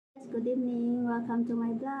good evening. Welcome to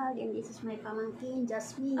my vlog, and this is my Pamangkin,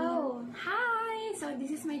 just me. Oh, hi! So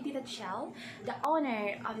this is my Tita Chell, the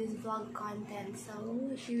owner of this vlog content.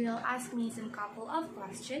 So she will ask me some couple of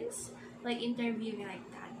questions, like interview me like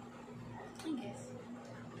that, I guess.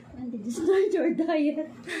 When did you start your diet?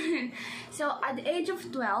 So at the age of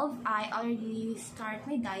 12, I already start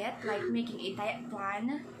my diet, like making a diet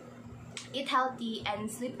plan, eat healthy, and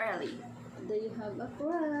sleep early. Do you have a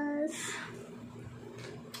crush?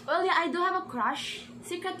 Well, yeah, I do have a crush.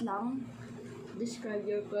 Secret lang. Describe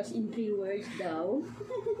your crush in 3 words daw.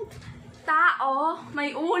 Tao,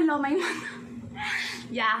 may ulo, may mata.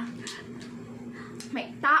 Yeah. May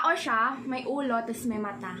tao siya, may ulo, tas may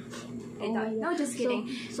mata. Oh my No, God. just kidding.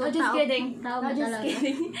 So No, just kidding. tao No, ba just talaga?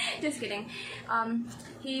 kidding. Just kidding.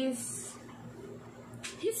 He's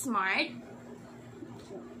smart.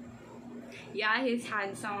 Yeah, he's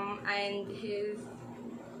handsome and he's,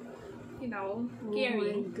 caring. Oh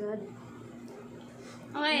my God.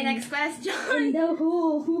 Okay, next question. And the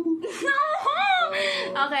who? No!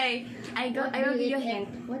 Okay, I will give you a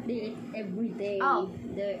hint. What do you eat every day? Oh.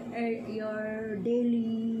 Your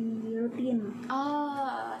daily routine.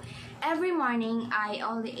 Every morning I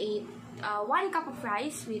only ate 1 cup of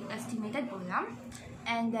rice with estimated ulam,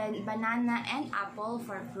 and then banana and apple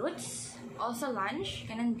for fruits. Also lunch,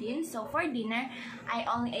 ganun din. So for dinner, I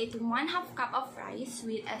only ate 1/2 cup of rice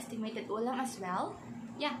with estimated ulam as well.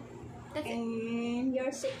 Yeah, that's it. And your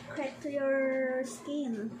secret to your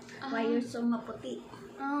skin. Why you're so maputi?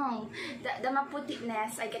 Oh, the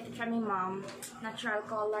maputiness, I get it from my mom. Natural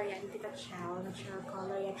color yan, Tita Chell. Natural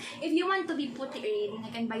color yan. If you want to be puti rin, I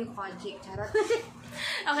can buy you Kojic. Charot.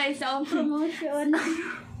 Okay, so Promotion.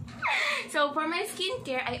 So for my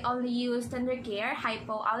skincare, I only use Tender Care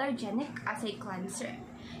Hypoallergenic as a cleanser.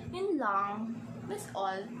 Yun lang. That's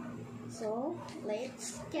all. So,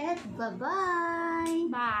 let's get bye-bye.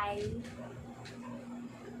 Bye!